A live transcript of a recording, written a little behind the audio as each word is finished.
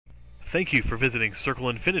Thank you for visiting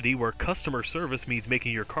Circle Infiniti, where customer service means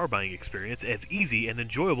making your car buying experience as easy and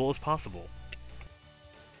enjoyable as possible.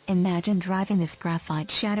 Imagine driving this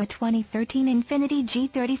graphite shadow 2013 Infiniti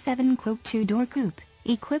G37 Coupe 2-door coupe,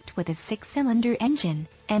 equipped with a 6-cylinder engine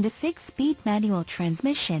and a 6-speed manual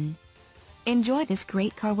transmission. Enjoy this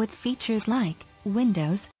great car with features like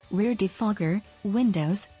windows, rear defogger,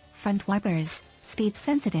 windows, front wipers,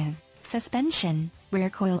 speed-sensitive, suspension, rear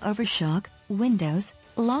coil overshock, windows,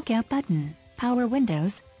 lockout button, power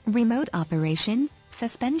windows, remote operation,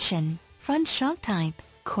 suspension, front shock type,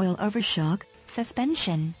 coil overshock,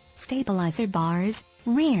 suspension, stabilizer bars,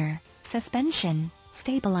 rear, suspension,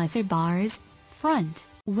 stabilizer bars, front,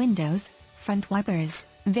 windows, front wipers,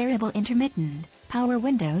 variable intermittent, power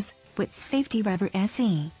windows, with safety rubber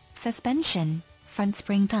SE, suspension, front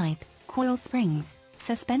spring type, coil springs,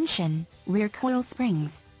 suspension, rear coil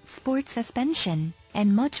springs, sport suspension,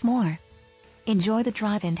 and much more. Enjoy the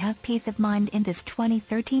drive and have peace of mind in this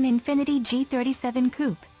 2013 Infiniti G37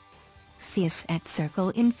 Coupe. See us at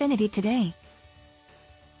Circle Infiniti today.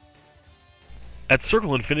 At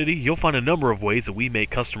Circle Infiniti, you'll find a number of ways that we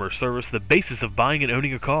make customer service the basis of buying and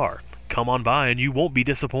owning a car. Come on by and you won't be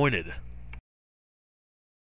disappointed.